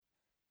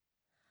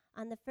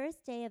On the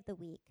first day of the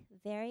week,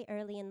 very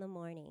early in the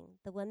morning,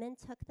 the women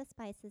took the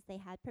spices they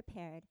had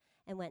prepared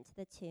and went to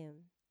the tomb.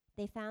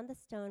 They found the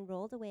stone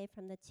rolled away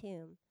from the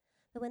tomb,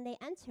 but when they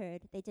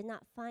entered, they did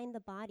not find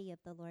the body of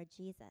the Lord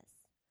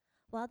Jesus.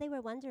 While they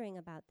were wondering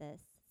about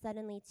this,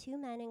 suddenly 2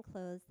 men in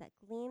clothes that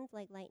gleamed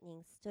like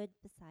lightning stood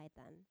beside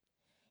them.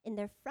 In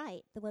their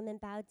fright, the women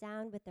bowed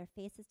down with their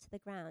faces to the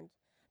ground,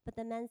 but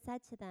the men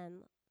said to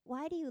them,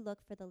 "Why do you look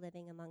for the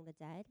living among the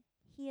dead?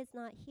 He is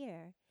not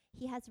here.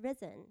 He has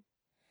risen.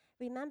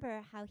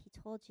 Remember how he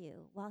told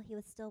you, while he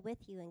was still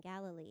with you in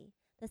Galilee,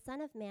 the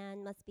Son of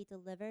Man must be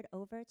delivered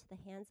over to the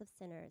hands of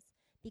sinners,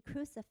 be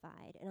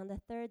crucified, and on the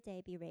 3rd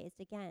day be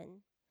raised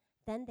again."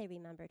 Then they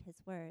remembered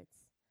his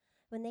words.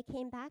 When they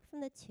came back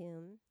from the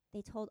tomb,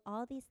 they told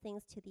all these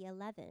things to the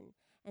 11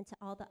 and to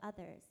all the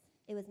others.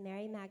 It was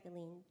Mary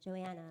Magdalene,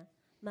 Joanna,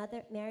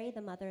 Mary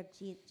the mother of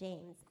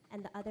James,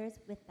 and the others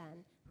with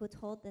them who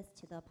told this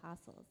to the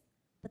apostles.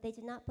 But they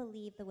did not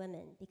believe the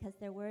women because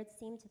their words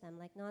seemed to them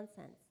like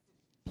nonsense.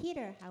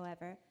 Peter,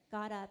 however,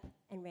 got up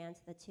and ran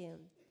to the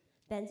tomb.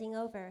 Bending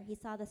over, he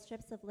saw the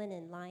strips of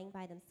linen lying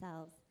by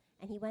themselves,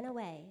 and he went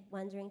away,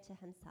 wondering to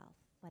himself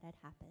what had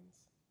happened.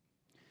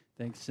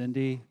 Thanks,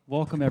 Cindy.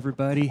 Welcome,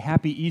 everybody.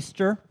 Happy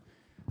Easter.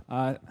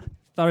 Thought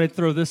I'd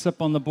throw this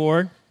up on the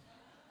board.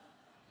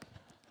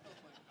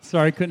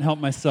 Sorry, couldn't help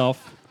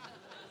myself.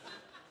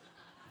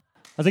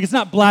 I was like, it's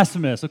not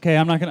blasphemous. Okay,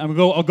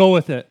 I'll go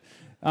with it.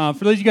 For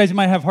those of you guys who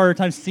might have a harder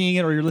time seeing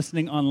it or you're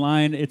listening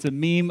online, it's a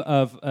meme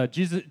of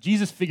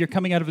Jesus figure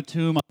coming out of a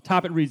tomb. On the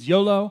top it reads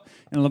YOLO,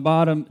 and on the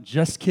bottom,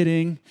 just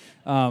kidding.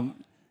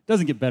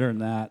 Doesn't get better than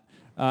that.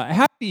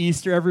 Happy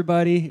Easter,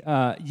 everybody.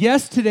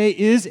 Yes, today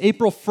is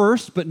April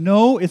 1st, but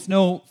no, it's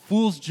no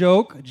fool's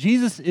joke.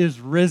 Jesus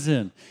is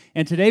risen.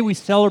 And today we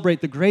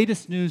celebrate the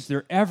greatest news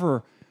there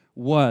ever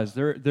was.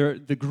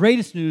 The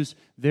greatest news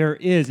there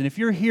is. And if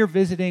you're here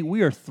visiting,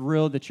 we are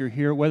thrilled that you're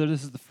here, whether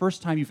this is the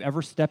first time you've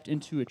ever stepped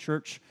into a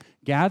church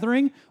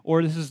gathering,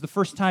 or this is the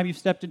first time you've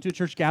stepped into a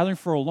church gathering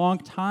for a long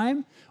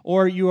time,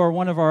 or you are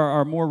one of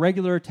our more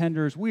regular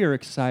attenders. We are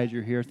excited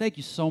you're here. Thank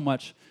you so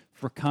much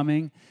for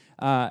coming.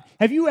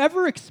 Have you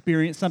ever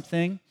experienced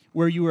something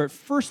where you were at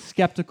first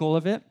skeptical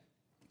of it,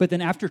 but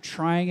then after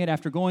trying it,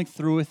 after going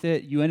through with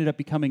it, you ended up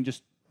becoming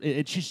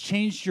it just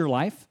changed your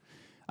life?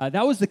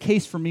 That was the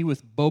case for me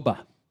with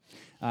boba.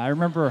 I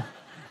remember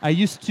I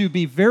used to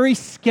be very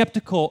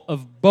skeptical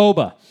of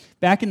boba.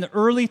 Back in the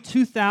early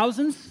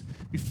 2000s,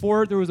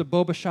 before there was a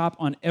boba shop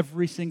on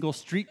every single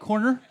street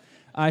corner,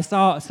 I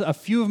saw a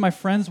few of my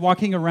friends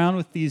walking around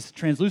with these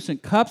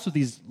translucent cups with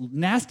these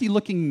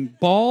nasty-looking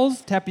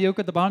balls,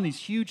 tapioca at the bottom, these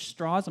huge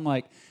straws. I'm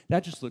like,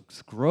 that just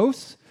looks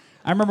gross.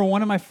 I remember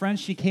one of my friends,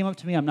 she came up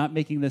to me, I'm not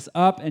making this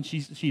up, and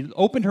she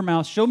opened her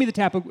mouth, showed me the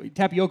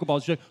tapioca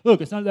balls. She's like,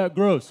 look, it's not that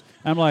gross.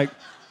 And I'm like,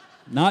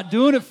 not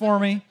doing it for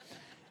me.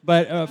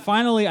 But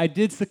finally, I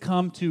did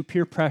succumb to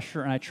peer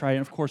pressure, and I tried it.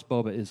 And of course,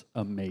 boba is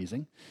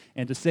amazing.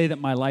 And to say that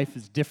my life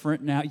is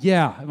different now,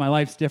 yeah, my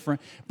life's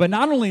different. But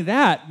not only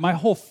that, my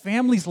whole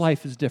family's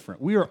life is different.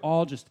 We are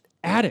all just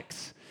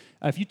addicts.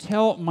 If you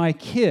tell my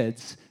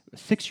kids, a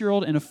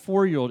 6-year-old and a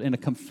 4-year-old in a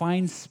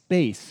confined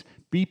space,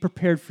 be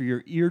prepared for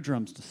your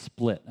eardrums to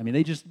split. I mean,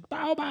 they just,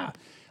 boba.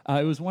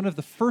 It was one of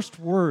the first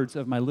words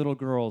of my little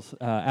girl's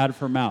out of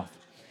her mouth.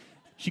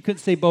 She couldn't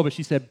say boba,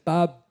 she said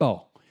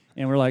babo.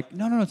 And we're like,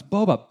 no, it's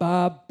boba,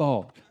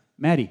 babo.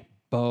 Maddie,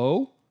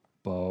 bo,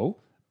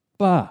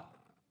 ba,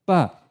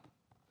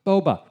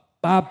 boba,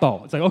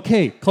 babo. It's like,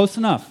 okay, close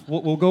enough.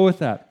 We'll go with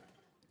that.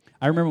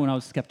 I remember when I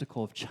was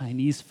skeptical of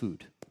Chinese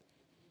food.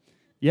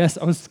 Yes,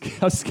 I was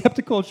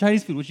skeptical of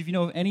Chinese food, which if you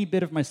know any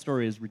bit of my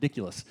story is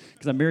ridiculous,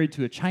 because I'm married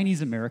to a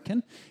Chinese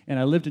American, and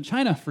I lived in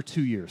China for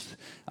 2 years.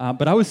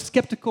 But I was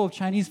skeptical of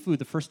Chinese food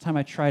the first time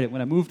I tried it.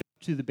 When I moved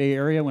to the Bay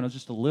Area, when I was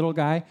just a little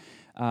guy,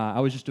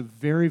 I was just a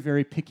very,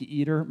 very picky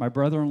eater. My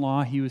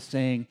brother-in-law, he was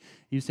saying,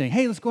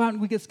 hey, let's go out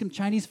and we get some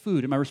Chinese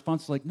food. And my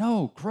response was like,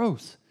 no,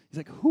 gross. He's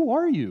like, who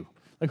are you?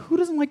 Like, who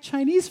doesn't like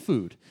Chinese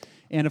food?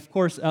 And of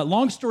course,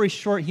 long story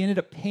short, he ended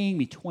up paying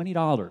me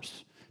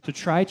 $20 to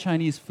try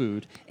Chinese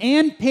food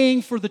and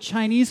paying for the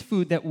Chinese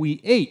food that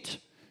we ate.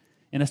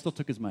 And I still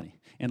took his money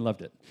and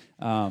loved it.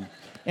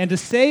 And to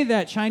say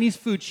that Chinese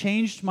food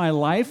changed my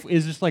life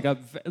is just like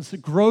it's a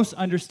gross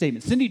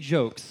understatement. Cindy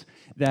jokes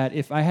that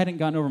if I hadn't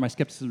gotten over my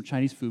skepticism of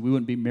Chinese food, we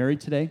wouldn't be married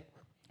today.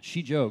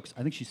 She jokes.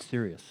 I think she's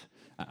serious.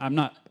 I'm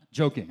not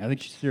joking. I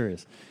think she's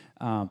serious.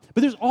 But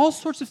there's all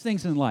sorts of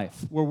things in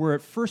life where we're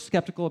at first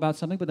skeptical about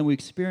something, but then we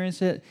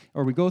experience it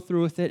or we go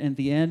through with it, and at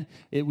the end,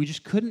 we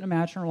just couldn't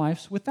imagine our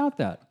lives without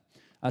that.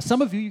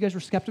 Some of you guys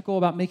were skeptical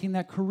about making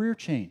that career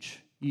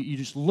change. You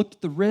just looked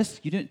at the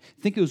risk. You didn't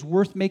think it was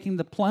worth making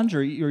the plunge,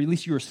 or at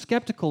least you were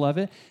skeptical of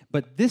it.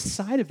 But this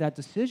side of that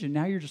decision,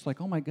 now you're just like,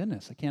 oh my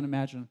goodness, I can't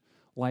imagine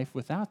life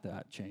without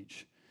that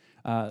change.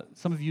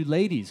 Some of you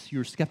ladies, you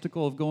were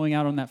skeptical of going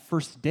out on that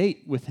first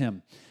date with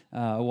him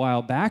a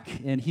while back,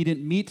 and he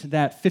didn't meet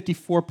that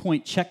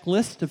 54-point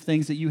checklist of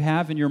things that you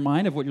have in your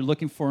mind of what you're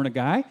looking for in a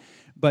guy.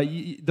 But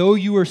though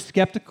you were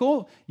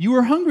skeptical, you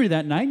were hungry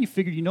that night. You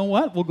figured, you know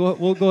what, we'll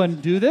go ahead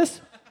and do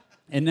this.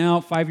 And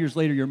now, 5 years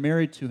later, you're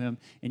married to him,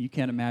 and you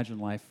can't imagine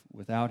life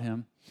without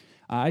him.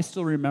 I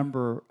still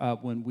remember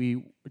when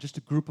we, just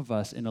a group of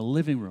us in a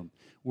living room,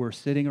 were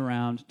sitting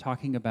around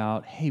talking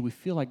about, hey, we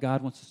feel like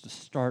God wants us to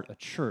start a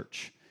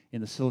church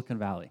in the Silicon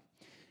Valley.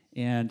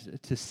 And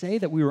to say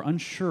that we were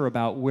unsure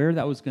about where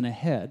that was going to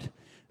head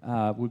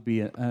would be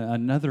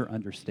another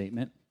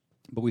understatement.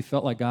 But we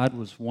felt like God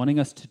was wanting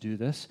us to do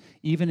this,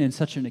 even in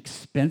such an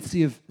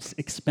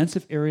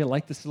expensive area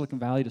like the Silicon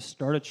Valley, to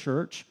start a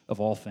church, of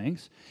all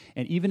things,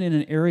 and even in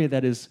an area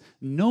that is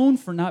known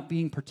for not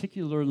being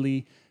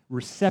particularly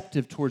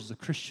receptive towards the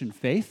Christian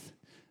faith.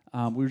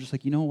 We were just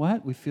like, you know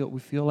what? We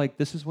feel like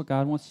this is what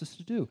God wants us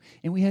to do.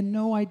 And we had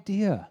no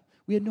idea.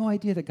 We had no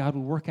idea that God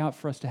would work out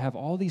for us to have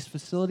all these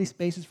facility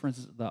spaces, for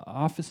instance, the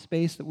office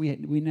space that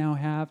we now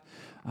have,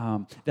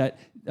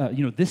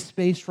 this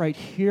space right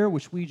here,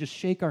 which we just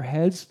shake our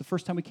heads. The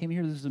first time we came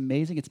here, this is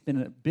amazing. It's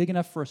been big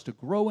enough for us to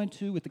grow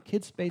into with the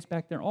kids' space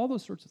back there, all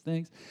those sorts of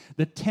things.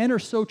 The 10 or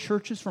so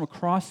churches from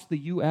across the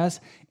U.S.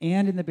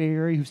 and in the Bay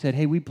Area who said,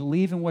 hey, we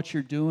believe in what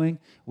you're doing.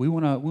 We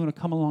want to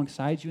come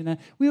alongside you in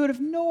that. We would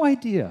have no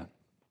idea.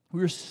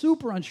 We were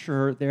super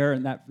unsure there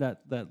in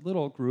that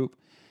little group,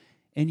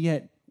 and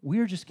yet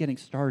we're just getting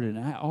started,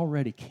 and I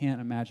already can't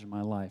imagine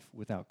my life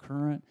without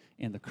Current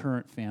and the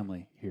Current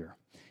family here.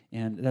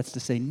 And that's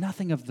to say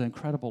nothing of the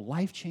incredible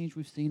life change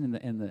we've seen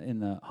in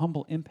the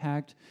humble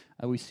impact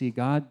we see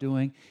God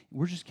doing.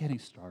 We're just getting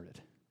started.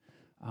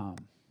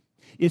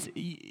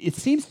 It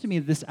seems to me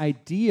this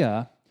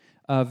idea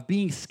of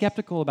being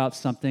skeptical about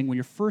something when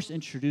you're first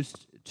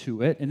introduced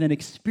to it and then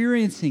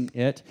experiencing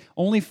it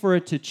only for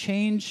it to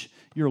change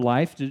your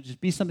life, to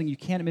just be something you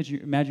can't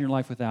imagine your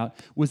life without,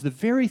 was the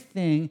very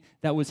thing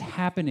that was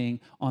happening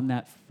on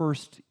that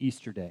first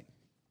Easter day.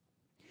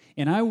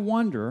 And I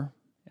wonder,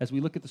 as we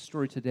look at the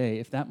story today,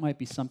 if that might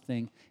be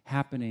something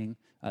happening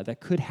that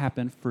could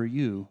happen for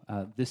you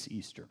this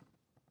Easter.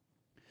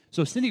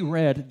 So Cindy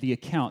read the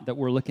account that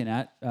we're looking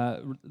at,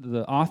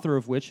 the author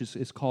of which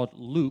is called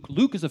Luke.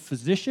 Luke is a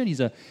physician. He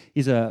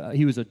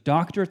was a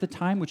doctor at the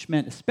time, which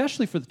meant,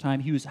 especially for the time,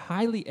 he was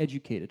highly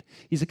educated.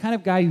 He's the kind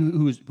of guy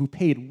who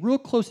paid real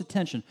close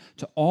attention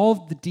to all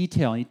of the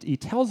detail. And he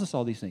tells us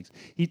all these things.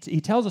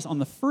 He tells us on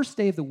the first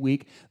day of the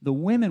week, the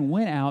women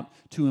went out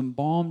to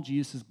embalm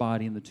Jesus'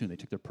 body in the tomb. They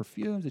took their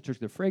perfumes, they took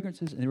their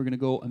fragrances, and they were going to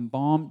go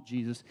embalm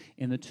Jesus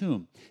in the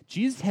tomb.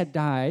 Jesus had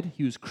died.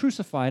 He was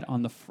crucified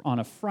on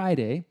a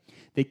Friday.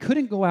 They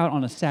couldn't go out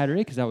on a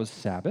Saturday because that was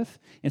Sabbath.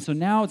 And so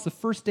now it's the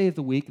first day of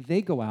the week.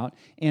 They go out,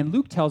 and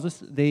Luke tells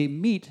us they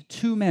meet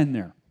two men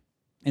there.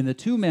 And the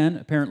two men,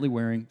 apparently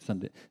wearing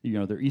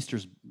their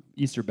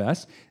Easter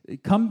best,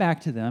 come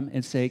back to them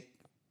and say,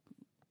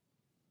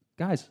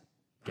 guys,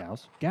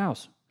 gals,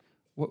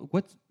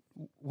 what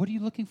are you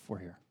looking for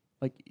here?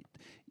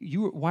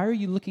 Why are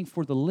you looking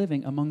for the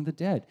living among the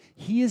dead?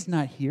 He is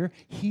not here.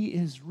 He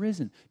is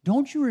risen.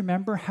 Don't you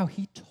remember how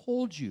he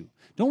told you?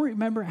 Don't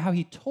remember how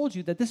he told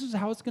you that this is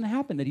how it's going to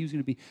happen, that he was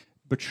going to be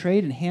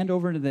betrayed and handed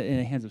over into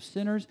the hands of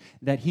sinners,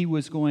 that he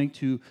was going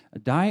to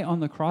die on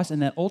the cross,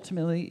 and that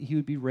ultimately he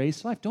would be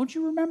raised to life. Don't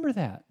you remember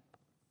that?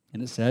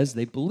 And it says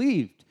they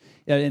believed.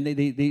 And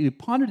they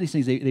pondered these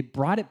things. They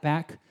brought it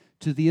back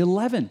to the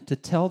 11 to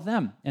tell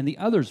them, and the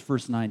others,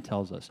 verse 9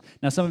 tells us.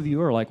 Now, some of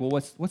you are like, well,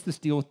 what's this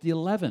deal with the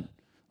 11?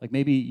 Like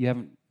maybe you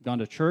haven't gone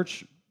to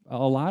church a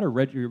lot or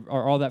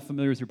are all that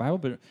familiar with your Bible,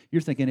 but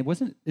you're thinking,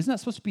 isn't that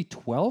supposed to be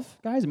 12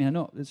 guys? I mean, I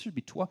know it should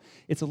be 12.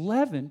 It's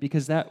 11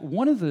 because that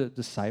one of the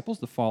disciples,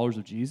 the followers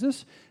of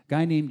Jesus, a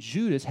guy named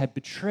Judas, had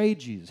betrayed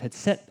Jesus, had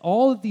set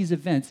all of these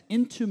events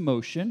into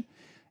motion,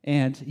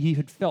 and he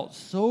had felt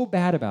so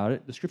bad about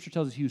it. The scripture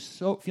tells us he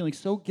was feeling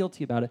so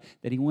guilty about it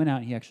that he went out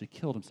and he actually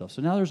killed himself.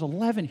 So now there's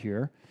 11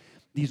 here.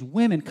 These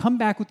women come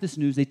back with this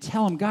news. They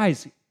tell him,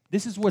 guys,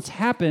 this is what's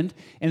happened.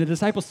 And the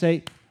disciples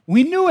say,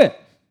 we knew it.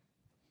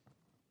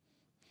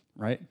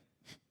 Right?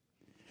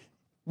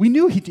 We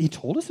knew he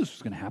told us this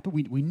was going to happen.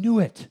 We knew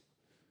it.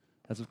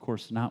 That's, of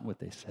course, not what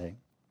they say.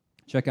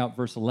 Check out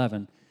verse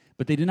 11.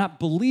 But they did not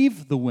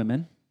believe the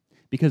women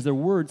because their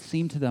words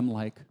seemed to them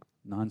like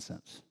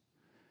nonsense.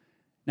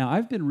 Now,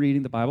 I've been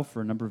reading the Bible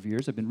for a number of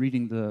years. I've been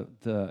reading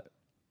the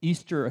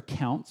Easter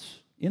accounts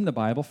in the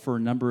Bible for a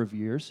number of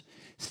years.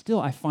 Still,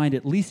 I find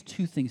at least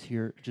two things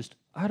here just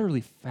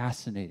utterly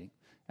fascinating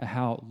at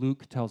how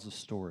Luke tells the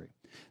story.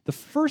 The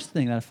first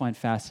thing that I find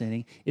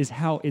fascinating is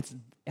how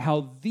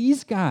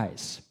these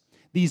guys,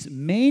 these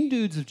main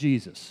dudes of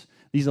Jesus,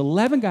 these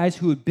 11 guys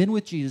who had been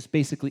with Jesus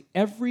basically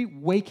every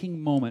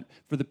waking moment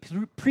for the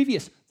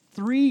previous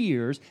 3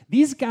 years,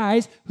 these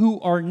guys who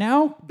are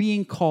now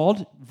being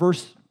called,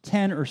 verse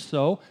 10 or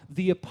so,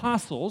 the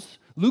apostles.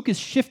 Luke is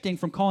shifting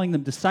from calling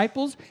them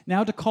disciples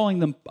now to calling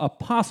them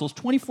apostles.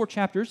 24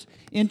 chapters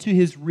into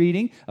his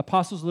reading.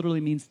 Apostles literally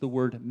means the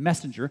word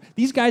messenger.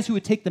 These guys who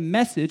would take the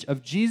message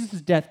of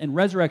Jesus' death and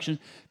resurrection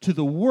to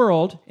the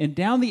world and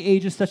down the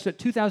ages such that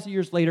 2,000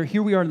 years later,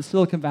 here we are in the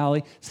Silicon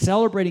Valley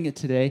celebrating it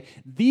today.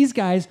 These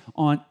guys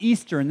on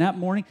Easter and that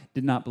morning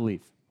did not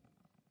believe.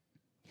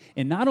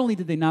 And not only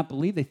did they not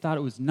believe, they thought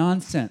it was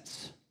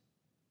nonsense.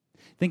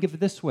 Think of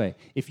it this way.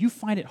 If you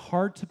find it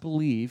hard to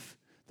believe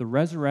the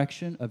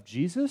resurrection of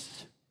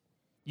Jesus,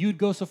 you'd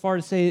go so far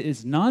to say it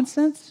is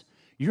nonsense,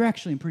 you're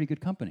actually in pretty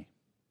good company.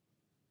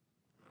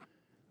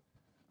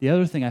 The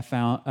other thing I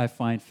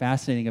find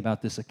fascinating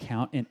about this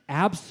account, and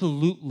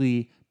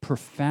absolutely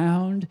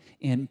profound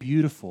and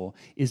beautiful,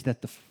 is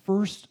that the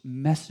first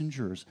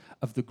messengers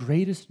of the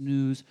greatest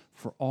news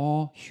for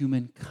all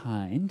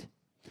humankind,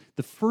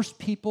 the first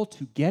people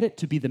to get it,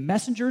 to be the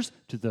messengers,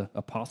 to the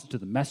apostles, to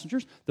the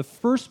messengers, the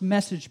first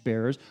message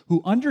bearers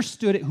who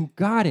understood it, who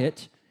got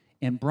it,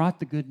 and brought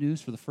the good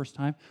news for the first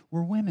time,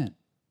 were women.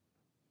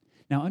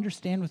 Now,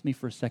 understand with me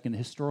for a second the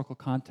historical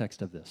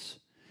context of this.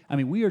 I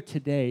mean, we are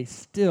today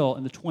still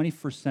in the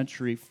 21st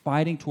century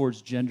fighting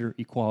towards gender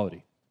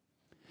equality.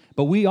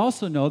 But we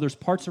also know there's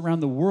parts around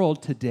the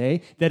world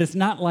today that it's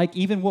not like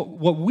even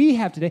what we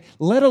have today,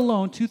 let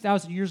alone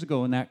 2,000 years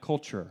ago in that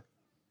culture.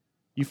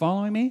 You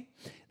following me?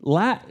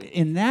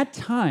 In that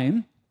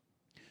time,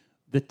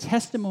 the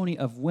testimony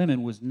of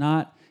women was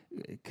not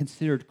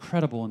considered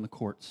credible in the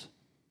courts.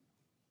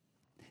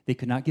 They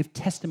could not give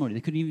testimony. They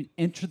couldn't even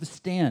enter the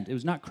stand. It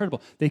was not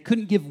credible. They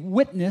couldn't give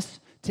witness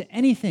to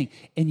anything.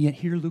 And yet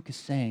here Luke is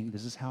saying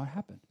this is how it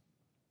happened.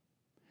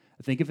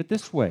 Think of it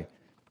this way.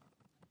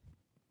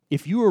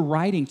 If you were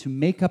writing to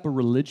make up a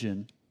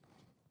religion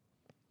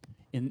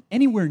in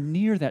anywhere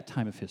near that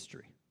time of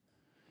history,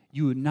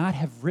 you would not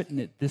have written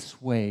it this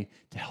way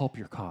to help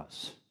your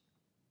cause,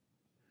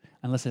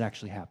 unless it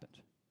actually happened.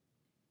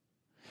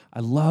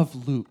 I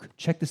love Luke.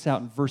 Check this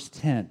out in verse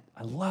 10.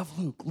 I love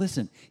Luke.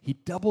 Listen, he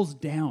doubles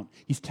down.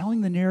 He's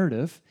telling the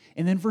narrative,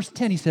 and then verse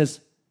 10 he says,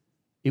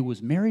 it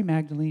was Mary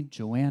Magdalene,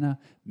 Joanna,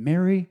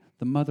 Mary,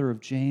 the mother of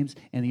James,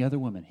 and the other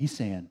women. He's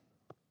saying,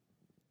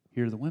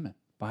 here are the women,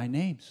 by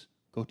names.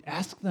 Go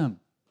ask them.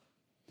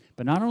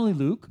 But not only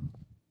Luke,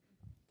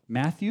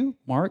 Matthew,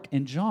 Mark,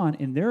 and John,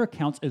 in their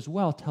accounts as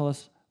well, tell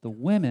us the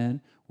women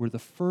were the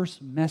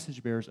first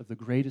message bearers of the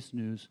greatest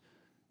news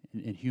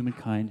in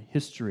humankind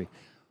history.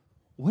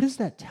 What does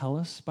that tell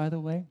us, by the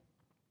way,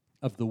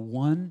 of the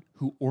one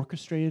who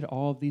orchestrated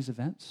all of these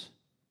events?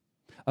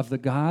 Of the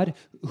God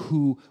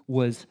who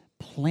was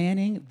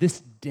planning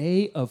this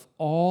day of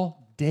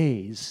all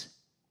days,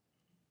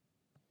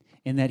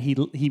 and that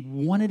he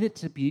wanted it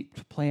to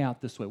play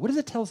out this way. What does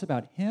it tell us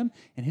about him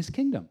and his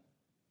kingdom?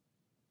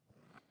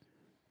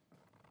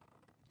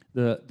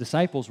 The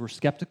disciples were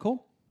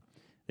skeptical.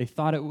 They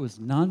thought it was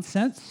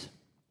nonsense.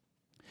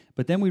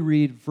 But then we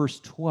read verse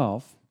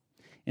 12,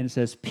 and it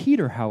says,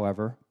 Peter,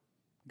 however,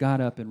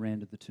 got up and ran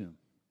to the tomb.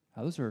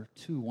 Now, those are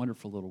two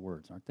wonderful little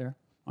words,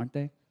 aren't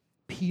they?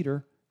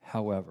 Peter,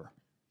 however.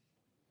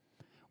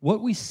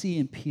 What we see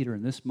in Peter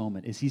in this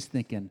moment is he's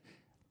thinking,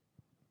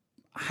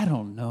 I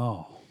don't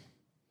know.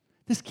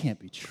 This can't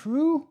be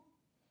true.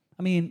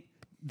 I mean,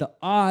 the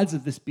odds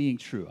of this being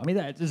true. I mean,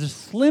 there's a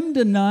slim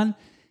to none.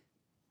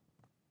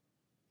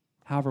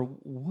 However,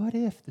 what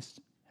if this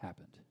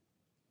happened?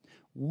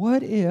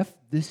 What if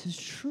this is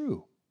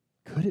true?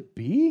 Could it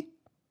be?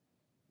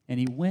 And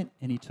he went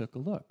and he took a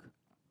look.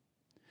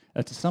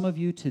 To some of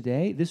you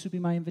today, this would be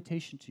my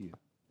invitation to you.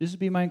 This would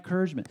be my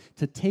encouragement,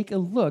 to take a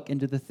look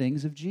into the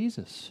things of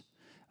Jesus.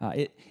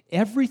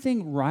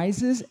 Everything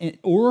rises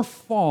or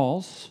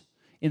falls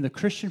in the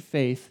Christian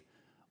faith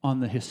on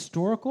the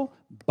historical,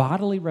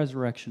 bodily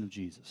resurrection of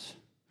Jesus.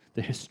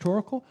 The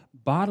historical,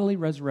 bodily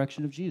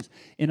resurrection of Jesus.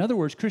 In other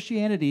words,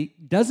 Christianity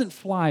doesn't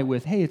fly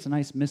with, hey, it's a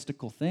nice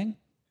mystical thing,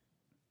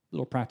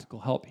 little practical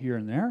help here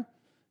and there,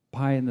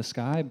 pie in the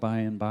sky by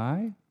and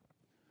by.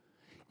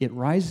 It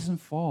rises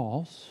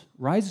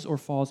or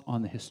falls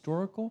on the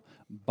historical,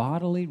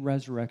 bodily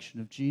resurrection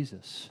of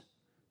Jesus.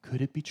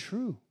 Could it be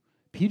true?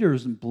 Peter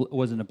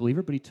wasn't a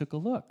believer, but he took a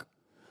look.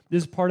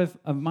 This is part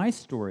of my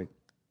story.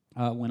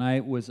 When I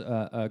was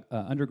an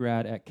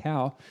undergrad at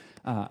Cal,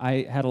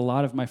 I had a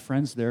lot of my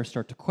friends there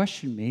start to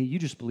question me. You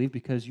just believe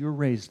because you were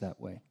raised that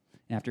way.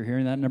 And after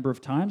hearing that number of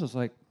times, I was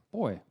like,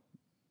 boy,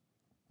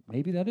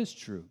 maybe that is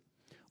true.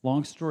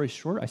 Long story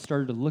short, I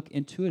started to look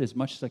into it as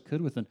much as I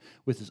could with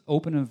as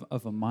open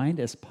of a mind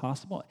as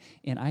possible,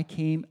 and I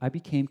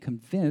became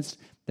convinced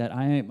that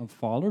I am a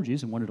follower of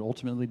Jesus and wanted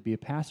ultimately to be a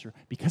pastor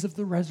because of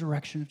the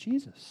resurrection of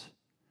Jesus.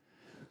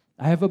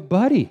 I have a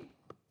buddy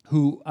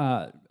who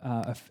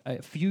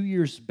a few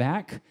years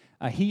back,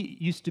 he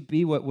used to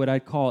be what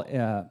I'd call,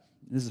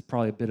 this is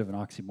probably a bit of an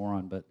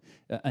oxymoron, but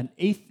an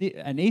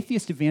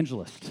atheist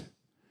evangelist,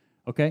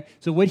 okay?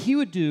 So what he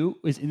would do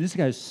is, and this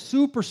guy is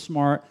super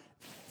smart,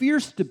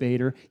 fierce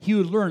debater, he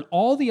would learn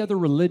all the other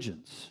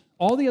religions,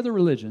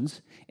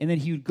 and then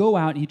he would go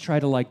out and he'd try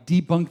to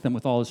debunk them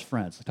with all his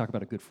friends. Talk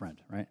about a good friend,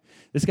 right?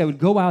 This guy would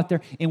go out there,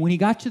 and when he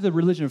got to the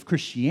religion of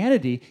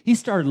Christianity, he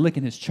started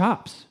licking his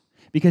chops.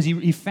 Because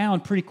he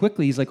found pretty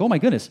quickly, he's like, oh my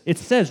goodness, it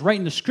says right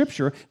in the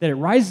scripture that it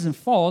rises and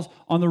falls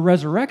on the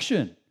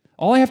resurrection.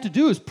 All I have to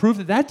do is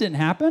prove that didn't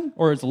happen,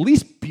 or it's at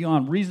least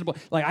beyond reasonable.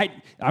 I'm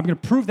going to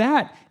prove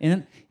that. And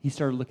then he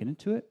started looking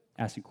into it.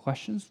 asking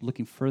questions,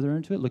 looking further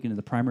into it, looking at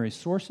the primary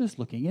sources,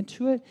 looking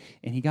into it,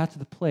 and he got to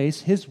the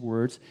place, his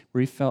words,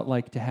 where he felt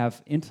like to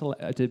have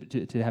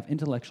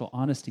intellectual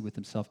honesty with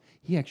himself,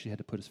 he actually had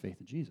to put his faith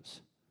in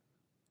Jesus.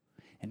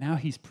 And now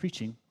he's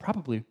preaching,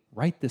 probably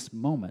right this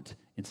moment,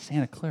 in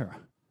Santa Clara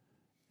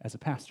as a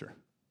pastor,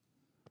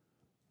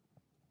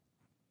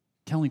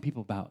 telling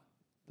people about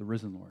the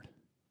risen Lord.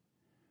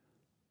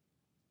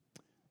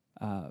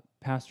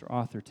 Pastor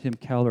author Tim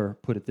Keller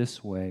put it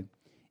this way: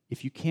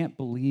 if you can't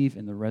believe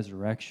in the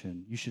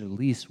resurrection, you should at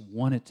least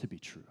want it to be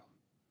true.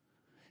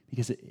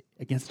 Because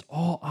against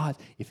all odds,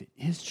 if it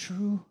is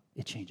true,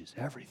 it changes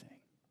everything.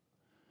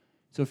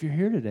 So if you're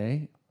here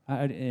today,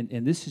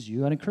 and this is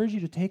you, I'd encourage you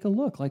to take a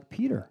look, like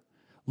Peter.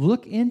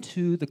 Look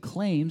into the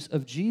claims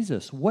of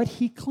Jesus, what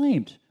he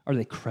claimed. Are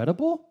they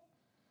credible?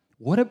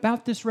 What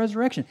about this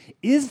resurrection?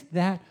 Is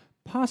that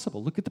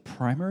possible? Look at the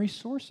primary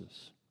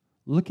sources.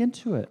 Look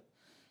into it.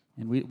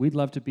 And we'd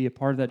love to be a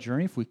part of that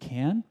journey if we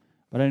can,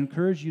 but I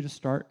encourage you to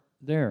start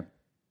there.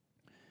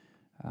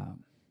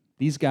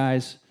 These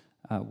guys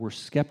were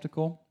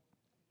skeptical.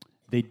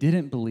 They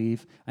didn't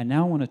believe. I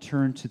now want to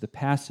turn to the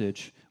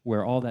passage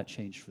where all that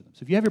changed for them.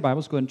 So if you have your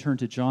Bibles, go ahead and turn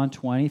to John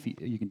 20. If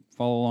you can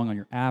follow along on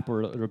your app,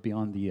 or it'll be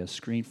on the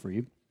screen for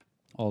you,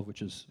 all of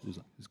which is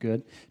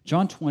good.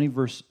 John 20,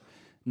 verse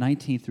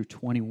 19 through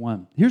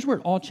 21. Here's where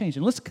it all changed.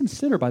 And let's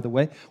consider, by the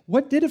way,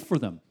 what did it for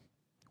them?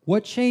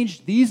 What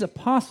changed these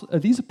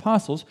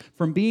apostles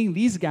from being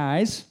these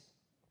guys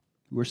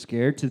who were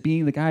scared to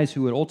being the guys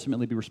who would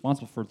ultimately be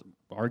responsible for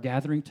our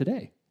gathering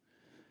today?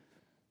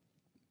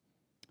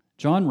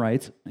 John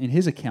writes in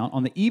his account,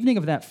 on the evening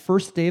of that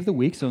first day of the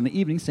week, so in the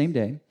evening, same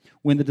day,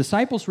 when the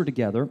disciples were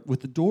together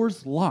with the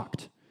doors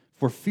locked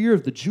for fear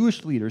of the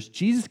Jewish leaders,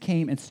 Jesus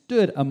came and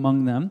stood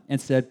among them and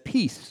said,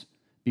 "Peace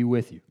be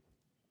with you."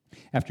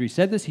 After he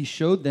said this, he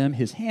showed them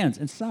his hands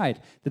and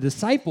side. The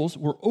disciples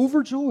were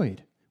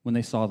overjoyed when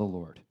they saw the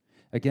Lord.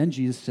 Again,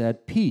 Jesus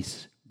said,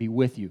 "Peace be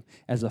with you.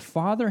 As the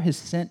Father has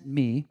sent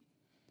me,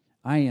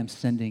 I am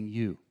sending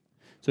you."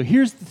 So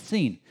here's the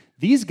scene.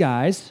 These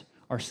guys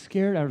are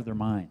scared out of their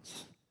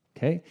minds,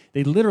 okay?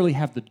 They literally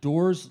have the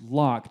doors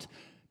locked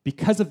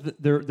because of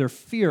their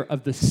fear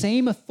of the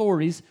same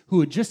authorities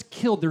who had just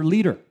killed their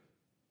leader.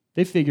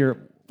 They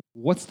figure,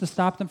 what's to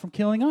stop them from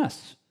killing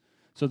us?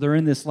 So they're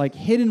in this like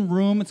hidden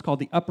room. It's called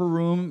the upper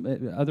room.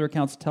 Other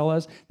accounts tell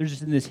us. They're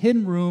just in this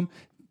hidden room,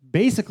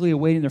 basically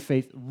awaiting their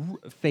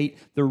fate.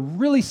 They're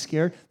really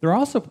scared. They're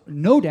also,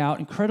 no doubt,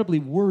 incredibly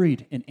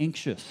worried and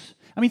anxious.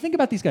 I mean, think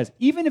about these guys.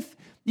 Even if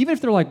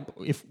they're like,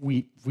 if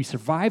we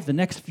survive the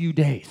next few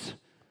days,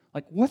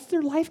 like, what's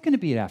their life going to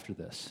be after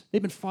this?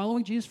 They've been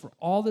following Jesus for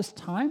all this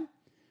time.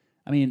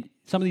 I mean,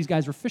 some of these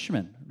guys were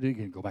fishermen. Are they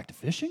going to go back to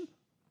fishing?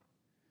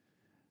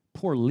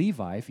 Poor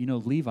Levi, if you know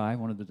Levi,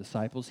 one of the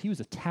disciples, he was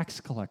a tax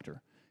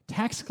collector.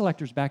 Tax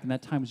collectors back in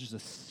that time was just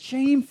a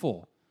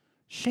shameful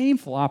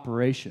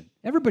operation.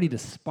 Everybody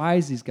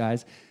despised these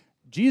guys.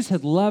 Jesus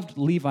had loved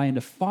Levi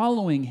into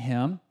following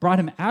him, brought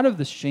him out of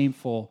this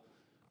shameful,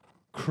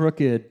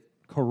 crooked,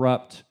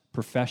 corrupt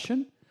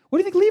profession. What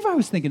do you think Levi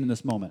was thinking in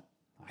this moment?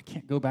 I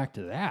can't go back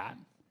to that.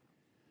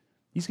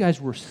 These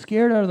guys were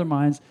scared out of their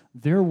minds.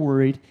 They're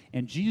worried.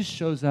 And Jesus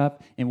shows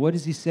up, and what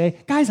does he say?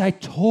 Guys, I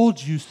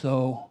told you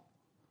so.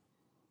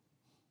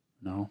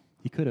 No,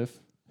 he could have.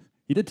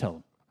 He did tell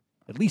them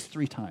at least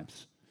 3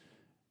 times.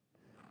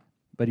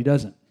 But he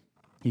doesn't.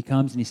 He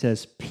comes and he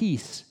says,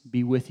 "Peace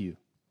be with you."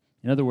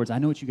 In other words, I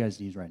know what you guys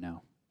need right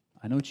now.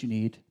 I know what you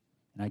need,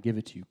 and I give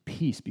it to you.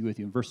 Peace be with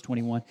you. In verse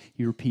 21,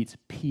 he repeats,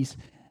 "Peace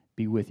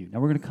be with you." Now,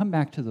 we're going to come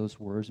back to those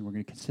words, and we're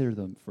going to consider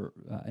them for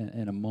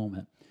in a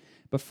moment.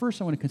 But first,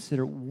 I want to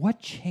consider what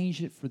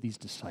changed it for these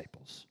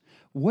disciples.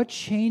 What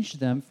changed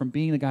them from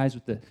being the guys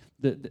with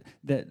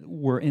that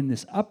were in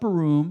this upper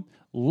room,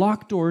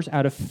 locked doors,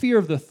 out of fear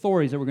of the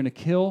authorities that were going to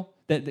kill,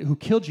 who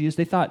killed Jesus?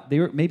 They thought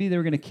maybe they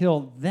were going to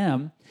kill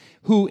them.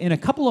 Who, in a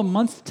couple of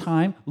months'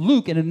 time,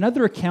 Luke, in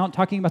another account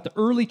talking about the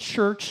early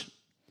church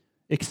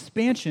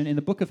expansion in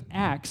the book of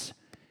Acts,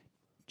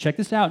 check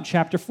this out in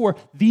chapter 4.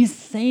 These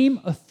same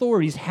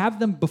authorities have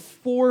them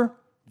before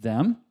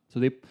them.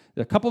 So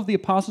a couple of the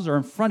apostles are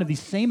in front of these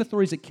same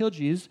authorities that killed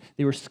Jesus.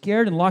 They were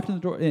scared and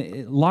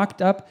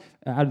locked up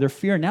out of their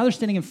fear. And now they're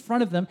standing in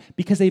front of them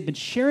because they've been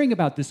sharing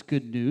about this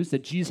good news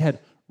that Jesus had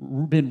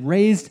been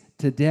raised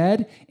to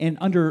dead, and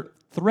under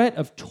threat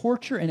of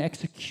torture and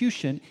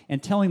execution,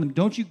 and telling them,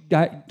 don't you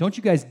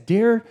guys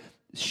dare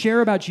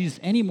share about Jesus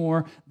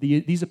anymore.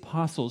 These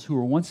apostles who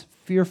were once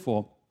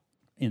fearful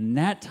in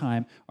that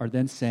time are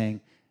then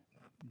saying,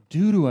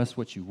 do to us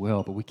what you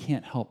will, but we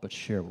can't help but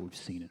share what we've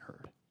seen and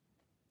heard.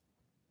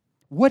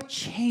 What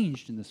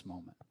changed in this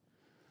moment?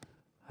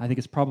 I think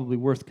it's probably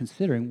worth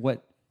considering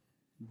what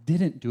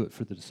didn't do it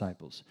for the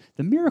disciples.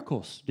 The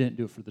miracles didn't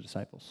do it for the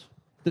disciples.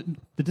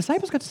 The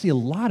disciples got to see a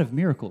lot of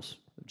miracles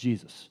of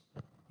Jesus.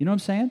 You know what I'm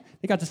saying?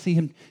 They got to see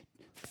him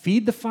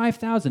feed the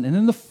 5,000 and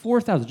then the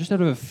 4,000 just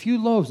out of a few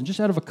loaves and just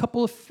out of a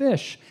couple of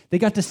fish. They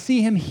got to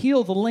see him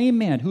heal the lame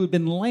man who had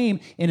been lame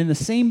and in the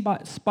same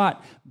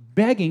spot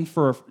begging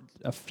for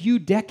a few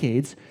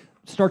decades.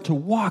 start to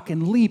walk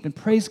and leap and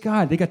praise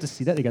God. They got to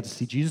see that. They got to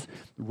see Jesus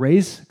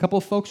raise a couple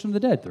of folks from the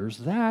dead. There's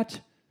that.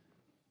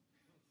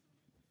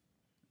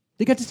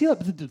 They got to see that,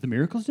 but the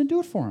miracles didn't do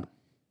it for them.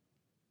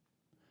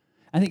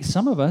 I think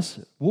some of us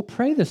will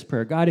pray this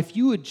prayer. God, if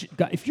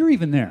you're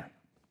even there,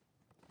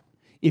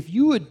 if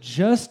you would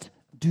just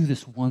do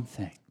this one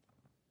thing,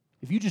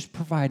 if you just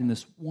provide in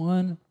this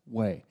one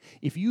way,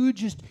 if you would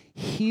just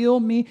heal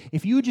me,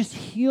 if you would just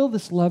heal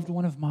this loved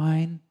one of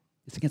mine,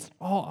 it's against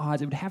all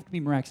odds. It would have to be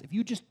miraculous. If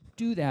you just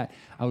do that,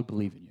 I would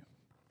believe in you.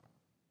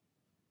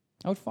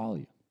 I would follow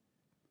you.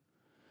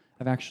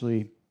 I've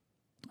actually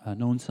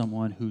known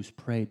someone who's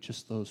prayed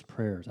just those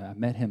prayers. I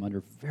met him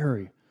under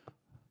very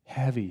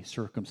heavy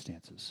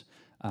circumstances.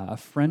 A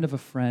friend of a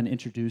friend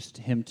introduced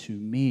him to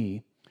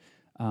me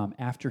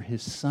after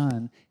his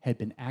son had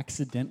been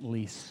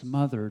accidentally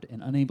smothered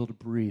and unable to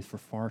breathe for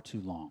far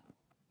too long.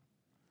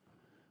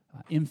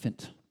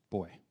 Infant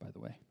boy, by the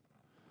way.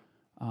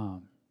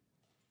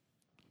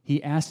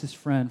 He asked his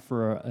friend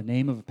for a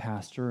name of a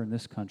pastor in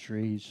this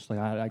country. He's just like,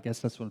 I guess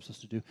that's what I'm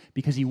supposed to do,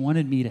 because he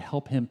wanted me to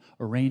help him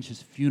arrange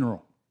his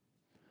funeral.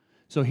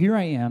 So here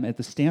I am at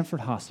the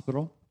Stanford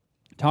Hospital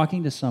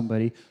talking to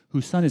somebody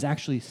whose son is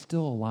actually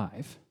still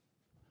alive,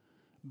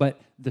 but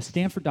the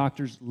Stanford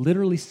doctors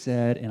literally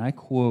said, and I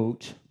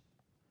quote,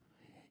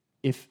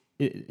 if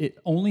it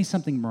only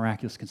something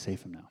miraculous can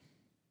save him now.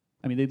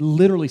 I mean, they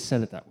literally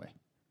said it that way.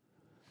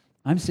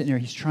 I'm sitting there,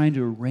 he's trying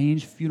to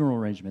arrange funeral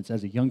arrangements.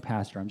 As a young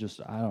pastor, I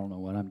don't know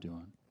what I'm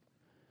doing.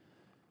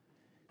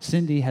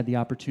 Cindy had the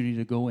opportunity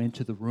to go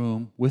into the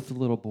room with the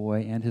little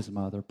boy and his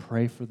mother,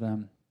 pray for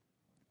them.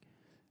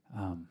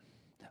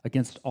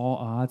 Against all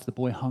odds, the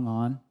boy hung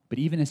on. But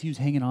even as he was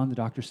hanging on, the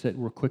doctor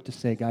were quick to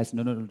say, guys,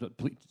 no,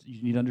 please,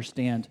 you need to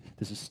understand,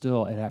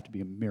 it'd have to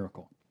be a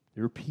miracle.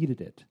 They repeated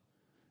it.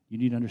 You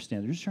need to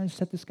understand. They're just trying to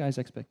set this guy's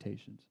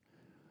expectations.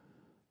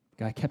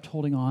 Guy kept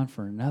holding on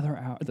for another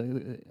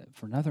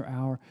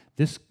hour.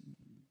 This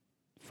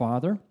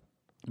father,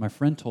 my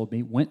friend told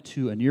me, went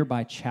to a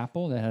nearby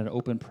chapel that had an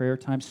open prayer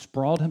time,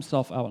 sprawled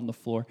himself out on the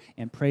floor,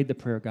 and prayed the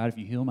prayer, God, if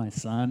you heal my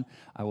son,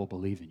 I will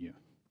believe in you.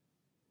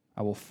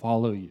 I will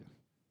follow you.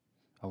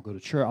 I'll go to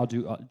church. I'll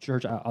do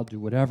church. I'll do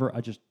whatever.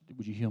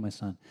 Would you heal my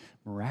son?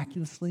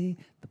 Miraculously,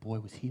 the boy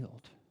was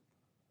healed.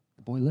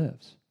 The boy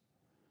lives.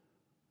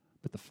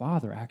 But the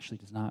father actually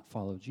does not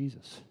follow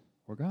Jesus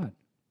or God.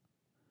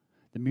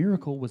 The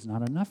miracle was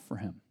not enough for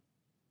him.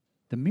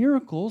 The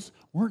miracles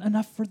weren't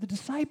enough for the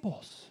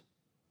disciples.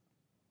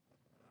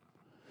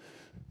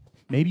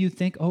 Maybe you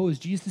think, it was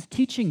Jesus'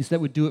 teachings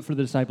that would do it for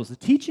the disciples. The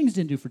teachings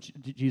didn't do for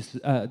Jesus,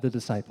 the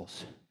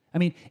disciples. I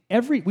mean,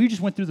 we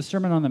just went through the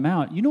Sermon on the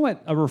Mount. You know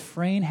what? A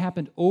refrain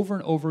happened over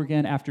and over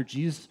again after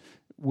Jesus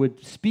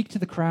would speak to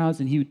the crowds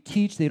and he would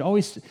teach.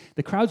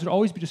 The crowds would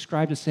always be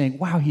described as saying,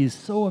 wow, he is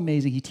so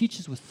amazing. He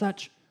teaches with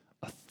such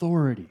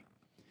authority.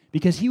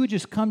 Because he would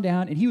just come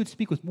down and he would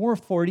speak with more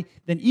authority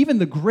than even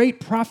the great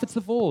prophets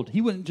of old. He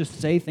wouldn't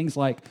just say things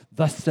like,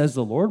 thus says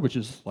the Lord, which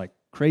is like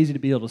crazy to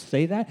be able to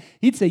say that.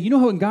 He'd say, you know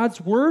how in God's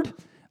word,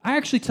 I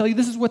actually tell you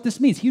this is what this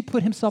means. He'd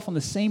put himself on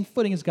the same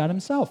footing as God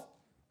himself.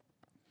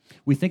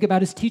 We think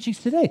about his teachings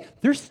today.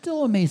 They're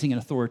still amazing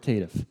and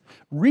authoritative.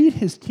 Read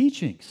his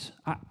teachings.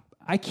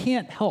 I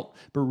can't help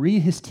but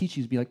read his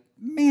teachings and be like,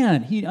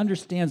 man, he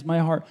understands my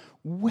heart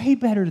way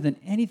better than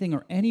anything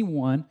or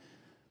anyone,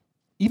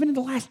 even in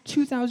the last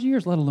 2,000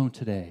 years, let alone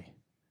today.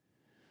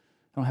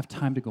 I don't have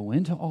time to go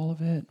into all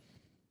of it.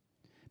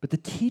 But the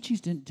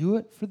teachings didn't do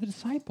it for the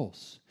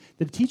disciples.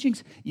 The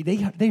teachings,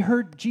 they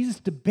heard Jesus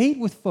debate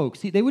with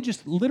folks. They would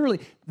just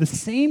literally, the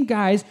same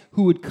guys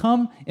who would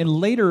come and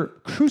later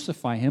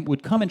crucify him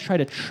would come and try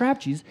to trap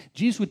Jesus.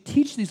 Jesus would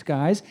teach these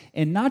guys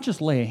and not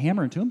just lay a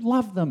hammer into them,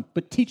 love them,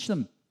 but teach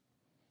them.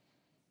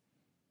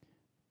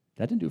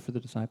 That didn't do it for the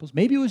disciples.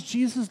 Maybe it was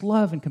Jesus'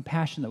 love and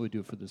compassion that would do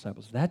it for the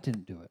disciples. That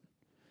didn't do it.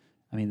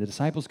 I mean, the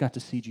disciples got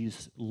to see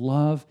Jesus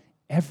love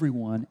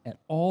everyone at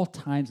all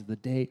times of the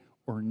day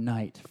or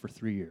night for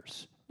 3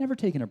 years, never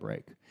taking a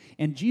break.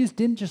 And Jesus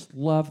didn't just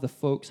love the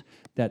folks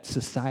that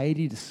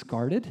society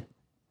discarded.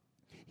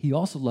 He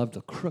also loved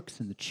the crooks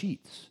and the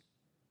cheats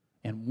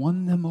and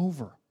won them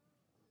over.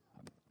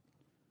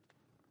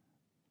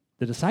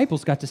 The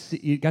disciples got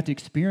to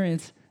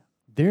experience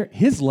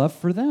his love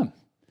for them.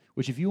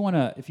 Which, if you want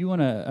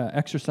to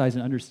exercise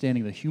an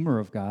understanding of the humor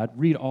of God,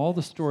 read all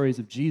the stories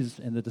of Jesus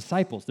and the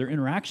disciples, their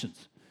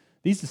interactions.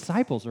 These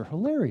disciples are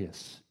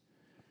hilarious.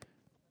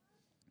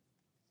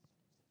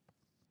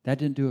 That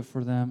didn't do it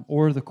for them,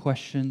 or the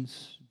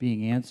questions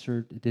being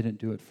answered, it didn't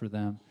do it for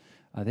them.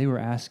 They were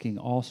asking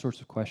all sorts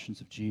of questions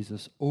of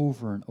Jesus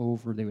over and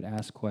over. They would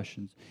ask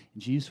questions,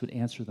 and Jesus would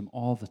answer them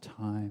all the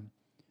time.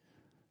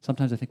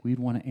 Sometimes I think we'd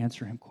want to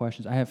answer him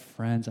questions. I have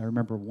friends, I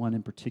remember one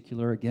in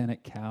particular, again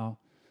at Cal.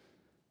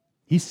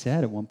 He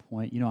said at one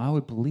point, I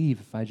would believe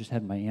if I just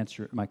had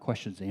my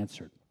questions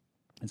answered.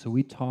 And so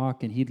we'd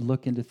talk, and he'd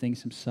look into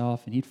things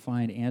himself, and he'd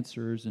find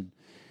answers, and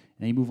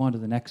he'd move on to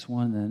the next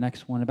one, and the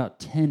next one. About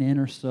 10 in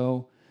or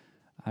so,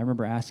 I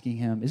remember asking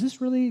him, is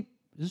this really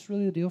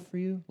the deal for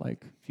you?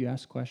 Like, if you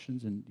ask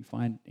questions and you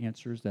find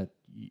answers that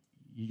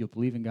you'll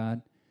believe in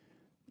God.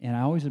 And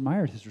I always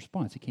admired his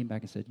response. He came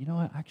back and said, you know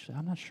what, actually,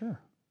 I'm not sure.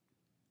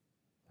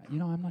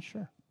 I'm not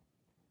sure.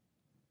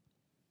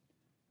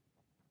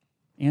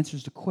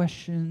 Answers to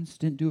questions,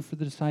 didn't do it for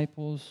the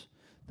disciples.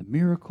 The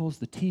miracles,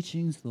 the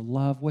teachings, the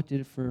love, what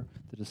did it for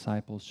the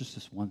disciples? Just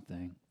this one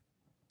thing.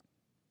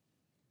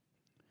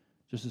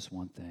 Just this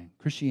one thing.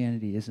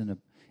 Christianity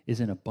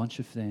isn't a bunch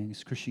of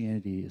things.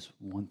 Christianity is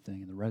one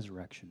thing, and the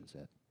resurrection is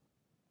it.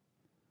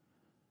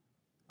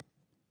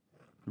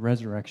 The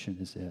resurrection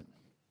is it.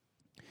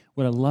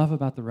 What I love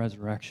about the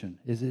resurrection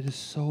is it is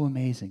so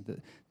amazing.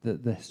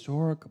 The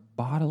historic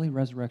bodily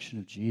resurrection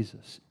of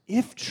Jesus,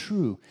 if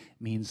true,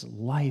 means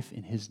life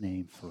in his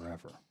name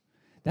forever.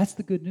 That's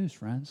the good news,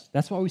 friends.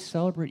 That's why we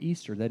celebrate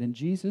Easter, that in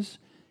Jesus,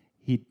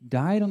 he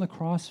died on the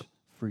cross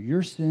for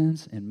your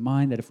sins and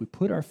mine, that if we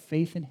put our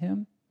faith in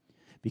him,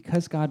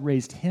 because God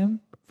raised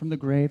him from the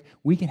grave,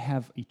 we can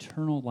have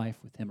eternal life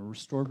with him, a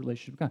restored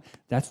relationship with God.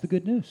 That's the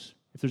good news.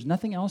 If there's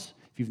nothing else,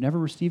 if you've never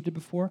received it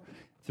before,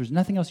 if there's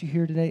nothing else you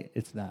hear today,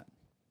 it's that.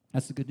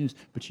 That's the good news.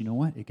 But you know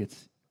what? It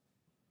gets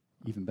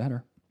even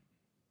better.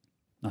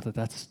 Not that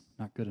that's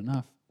not good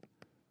enough.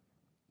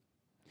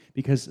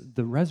 Because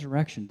the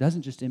resurrection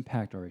doesn't just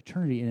impact our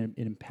eternity, it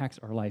impacts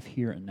our life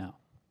here and now.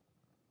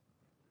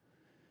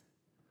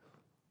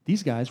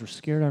 These guys were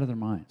scared out of their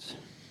minds.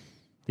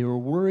 They were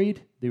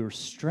worried, they were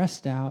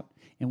stressed out,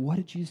 and what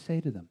did Jesus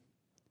say to them?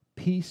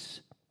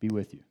 Peace be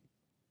with you.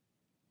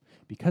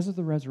 Because of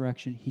the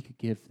resurrection, he could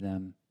give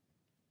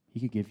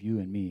you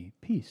and me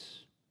peace.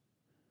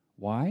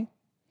 Why?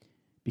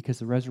 Because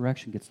the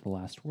resurrection gets the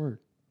last word.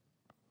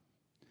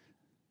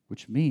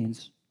 Which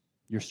means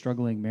your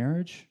struggling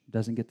marriage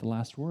doesn't get the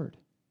last word.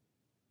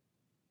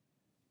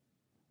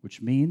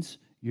 Which means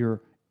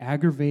your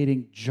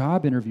aggravating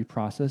job interview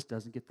process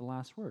doesn't get the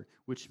last word.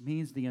 Which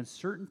means the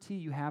uncertainty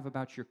you have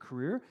about your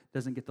career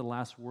doesn't get the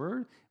last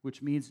word.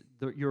 Which means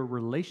your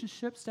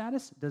relationship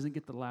status doesn't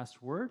get the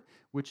last word.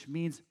 Which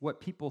means what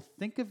people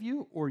think of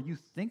you or you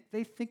think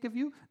they think of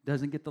you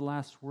doesn't get the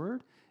last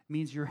word. It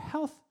means your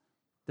health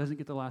doesn't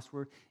get the last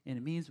word. And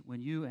it means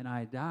when you and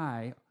I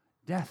die,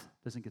 death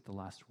doesn't get the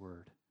last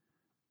word.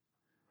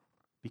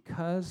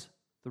 Because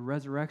the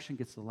resurrection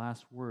gets the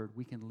last word,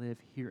 we can live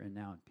here and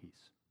now in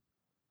peace.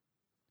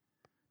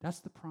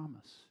 That's the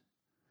promise.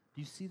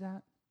 Do you see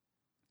that?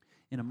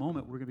 In a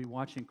moment, we're going to be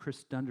watching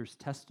Chris Dunder's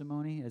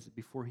testimony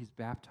before he's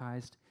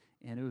baptized,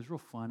 and it was real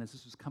fun as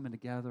this was coming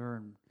together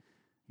and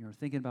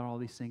thinking about all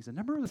these things. A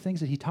number of the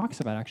things that he talks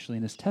about actually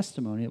in his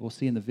testimony that we'll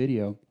see in the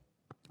video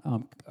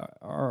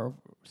are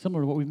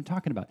similar to what we've been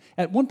talking about.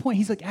 At one point,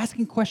 he's like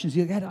asking questions.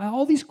 He had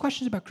all these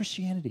questions about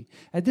Christianity.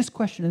 I had this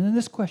question, and then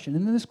this question,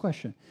 and then this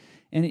question.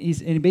 And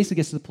he basically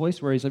gets to the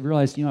place where he's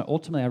realized,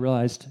 ultimately I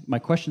realized my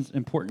questions,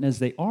 important as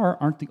they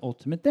aren't the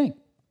ultimate thing.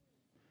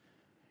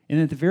 And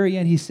at the very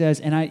end, he says,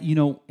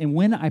 and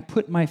when I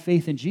put my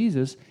faith in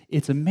Jesus,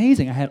 it's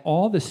amazing. I had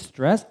all this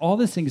stress, all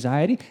this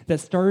anxiety that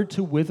started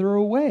to wither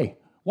away.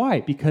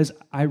 Why? Because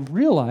I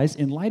realized,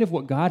 in light of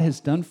what God has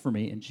done for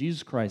me in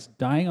Jesus Christ,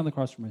 dying on the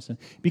cross for my sin,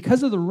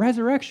 because of the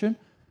resurrection,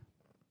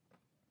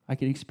 I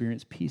can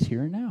experience peace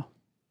here and now.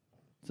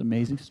 It's an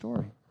amazing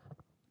story.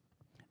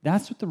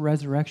 That's what the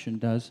resurrection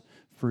does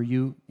for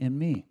you and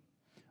me.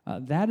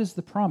 That is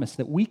the promise,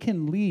 that we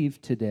can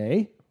leave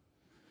today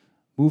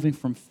moving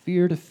from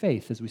fear to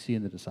faith, as we see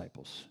in the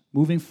disciples.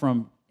 Moving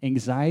from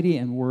anxiety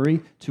and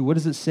worry to, what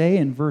does it say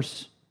in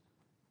verse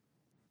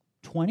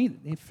 20?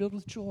 They're filled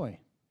with joy.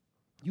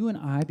 You and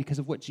I, because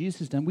of what Jesus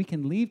has done, we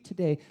can leave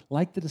today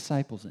like the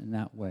disciples in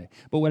that way.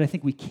 But what I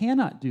think we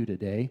cannot do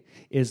today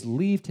is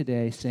leave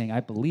today saying,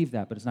 I believe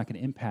that, but it's not going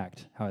to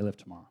impact how I live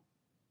tomorrow.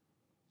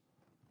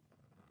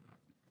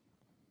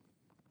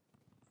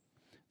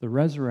 The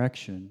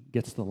resurrection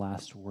gets the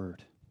last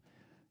word.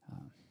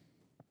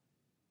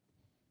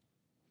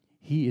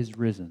 He is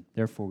risen,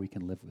 therefore we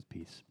can live with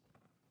peace.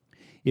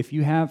 If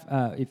you have,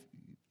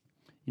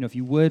 if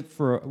you would,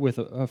 for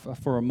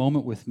a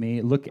moment with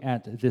me, look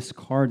at this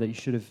card that you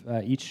should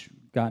have each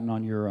gotten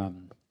on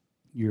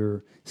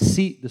your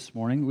seat this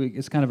morning.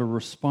 It's kind of a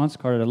response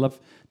card I'd love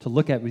to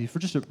look at with you for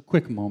just a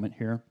quick moment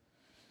here.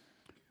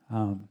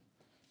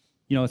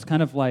 It's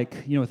kind of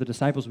like, with the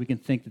disciples, we can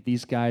think that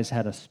these guys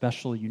had a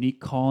special,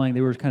 unique calling.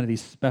 They were kind of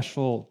these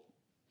special,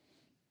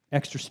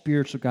 extra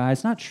spiritual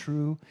guys. Not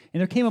true. And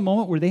there came a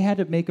moment where they had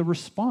to make a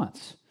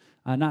response.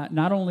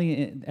 Not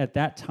only at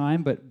that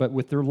time, but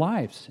with their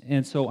lives.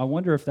 And so I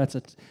wonder if that's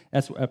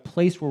a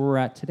place where we're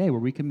at today, where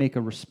we can make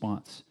a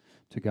response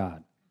to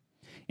God.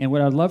 And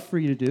what I'd love for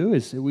you to do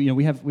is,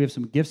 we have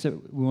some gifts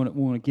that we want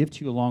to give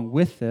to you along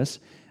with this.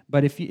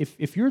 But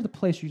if you're the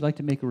place you'd like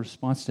to make a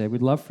response today,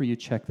 we'd love for you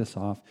to check this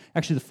off.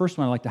 Actually, the first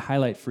one I'd like to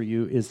highlight for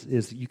you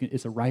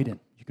is a write-in.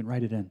 You can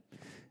write it in,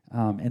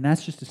 and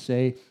that's just to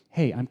say,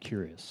 hey, I'm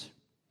curious.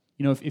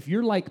 If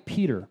you're like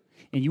Peter,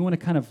 and you want to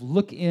kind of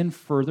look in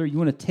further, you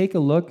want to take a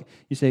look,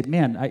 you say,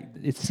 man,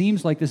 it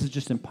seems like this is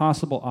just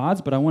impossible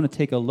odds, but I want to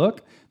take a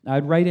look.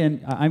 I'd write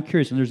in, I'm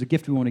curious, and there's a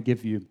gift we want to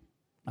give you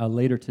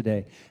later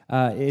today.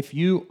 If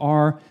you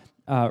are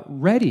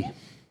ready,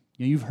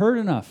 You've heard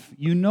enough.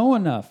 You know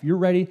enough. You're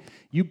ready.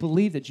 You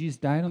believe that Jesus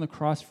died on the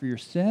cross for your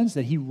sins,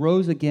 that he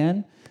rose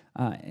again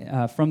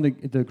from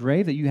the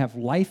grave, that you have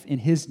life in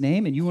his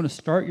name, and you want to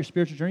start your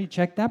spiritual journey.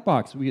 Check that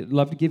box. We'd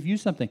love to give you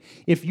something.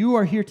 If you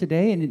are here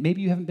today and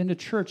maybe you haven't been to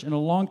church in a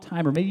long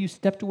time, or maybe you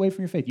stepped away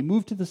from your faith, you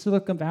moved to the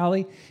Silicon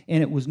Valley,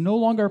 and it was no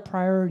longer a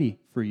priority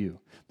for you.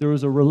 There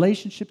was a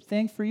relationship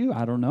thing for you,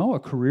 I don't know, a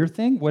career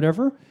thing,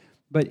 whatever,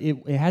 but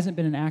it hasn't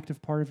been an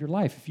active part of your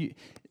life.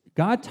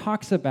 God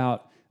talks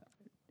about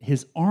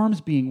his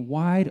arms being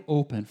wide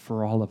open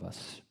for all of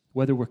us,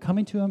 whether we're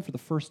coming to him for the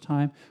first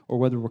time or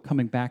whether we're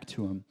coming back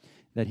to him,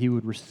 that he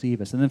would receive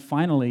us. And then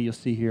finally, you'll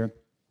see here,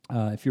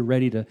 if you're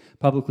ready to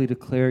publicly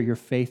declare your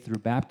faith through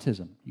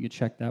baptism, you can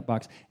check that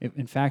box.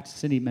 In fact,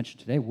 Cindy mentioned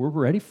today, we're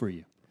ready for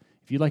you.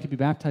 If you'd like to be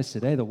baptized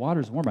today, the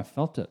water's warm. I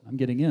felt it. I'm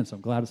getting in, so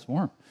I'm glad it's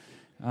warm.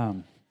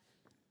 I'm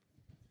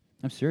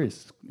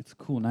serious. It's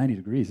cool, 90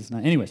 degrees. It's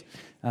not. Anyways,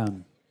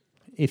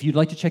 if you'd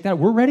like to check that out,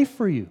 we're ready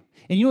for you.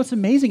 And you know what's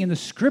amazing? In the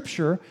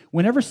scripture,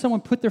 whenever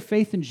someone put their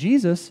faith in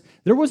Jesus,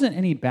 there wasn't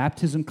any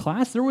baptism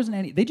class. There wasn't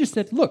any. They just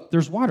said, look,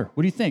 there's water.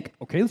 What do you think?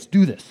 Okay, let's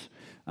do this.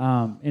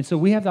 And so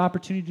we have the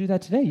opportunity to do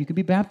that today. You can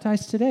be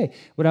baptized today.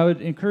 What I would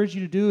encourage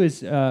you to do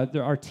is,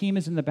 our team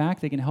is in the back.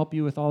 They can help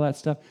you with all that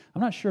stuff.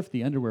 I'm not sure if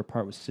the underwear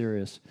part was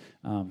serious,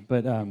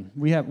 but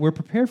we're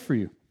prepared for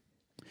you.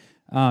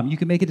 You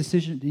can make a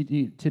decision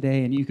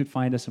today, and you could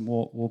find us, and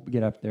we'll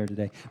get up there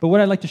today. But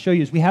what I'd like to show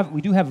you is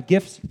we do have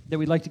gifts that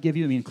we'd like to give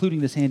you. I mean, including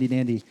this handy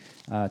dandy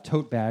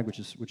tote bag, which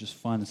is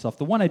fun and stuff.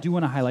 The one I do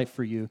want to highlight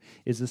for you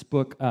is this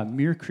book,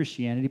 Mere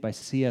Christianity by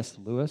C.S.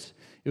 Lewis.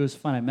 It was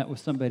fun. I met with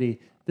somebody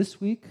this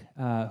week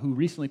who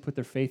recently put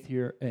their faith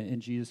here in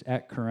Jesus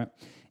at Current,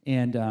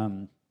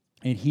 and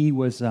he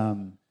was.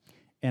 And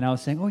I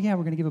was saying, oh yeah,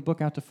 we're going to give a book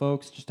out to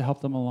folks just to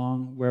help them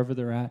along wherever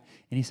they're at.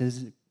 And he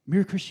says,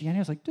 Mere Christianity. I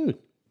was like, dude.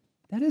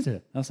 That is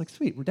it. I was like,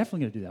 sweet, we're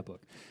definitely going to do that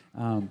book.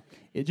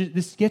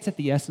 This gets at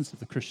the essence of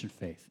the Christian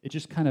faith. It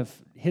just kind of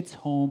hits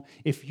home.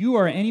 If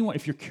you're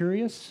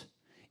curious,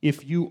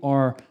 if you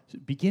are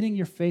beginning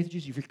your faith,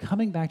 if you're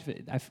coming back to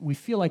it, we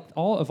feel like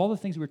all the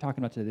things we were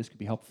talking about today, this could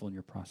be helpful in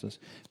your process.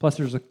 Plus,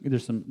 there's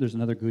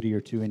another goodie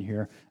or two in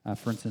here.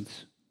 For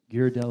instance,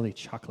 Ghirardelli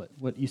chocolate.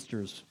 What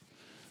Easter is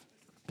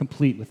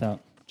complete without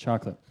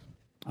chocolate?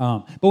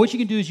 But what you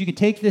can do is you can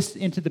take this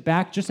into the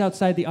back, just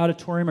outside the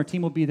auditorium. Our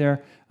team will be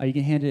there. You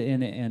can hand it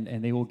in,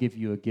 and they will give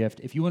you a gift.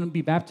 If you want to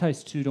be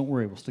baptized too, don't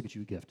worry. We'll still get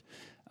you a gift.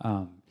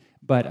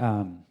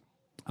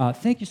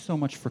 Thank you so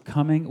much for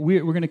coming.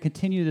 We're going to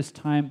continue this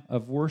time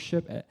of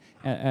worship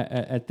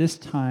at this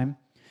time.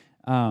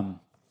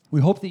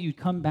 We hope that you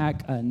come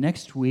back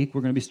next week.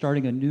 We're going to be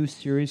starting a new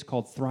series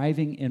called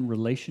Thriving in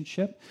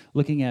Relationship,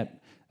 looking at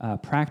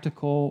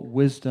practical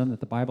wisdom that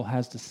the Bible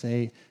has to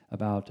say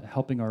about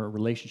helping our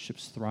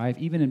relationships thrive.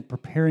 Even in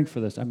preparing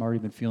for this, I've already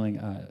been feeling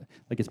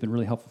like it's been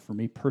really helpful for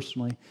me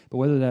personally. But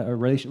whether that a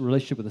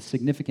relationship with a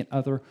significant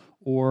other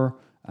or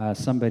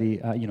somebody,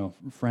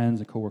 friends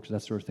and coworkers, that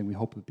sort of thing, we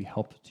hope it would be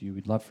helpful to you.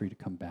 We'd love for you to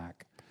come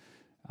back.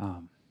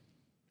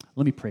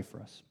 Let me pray for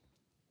us.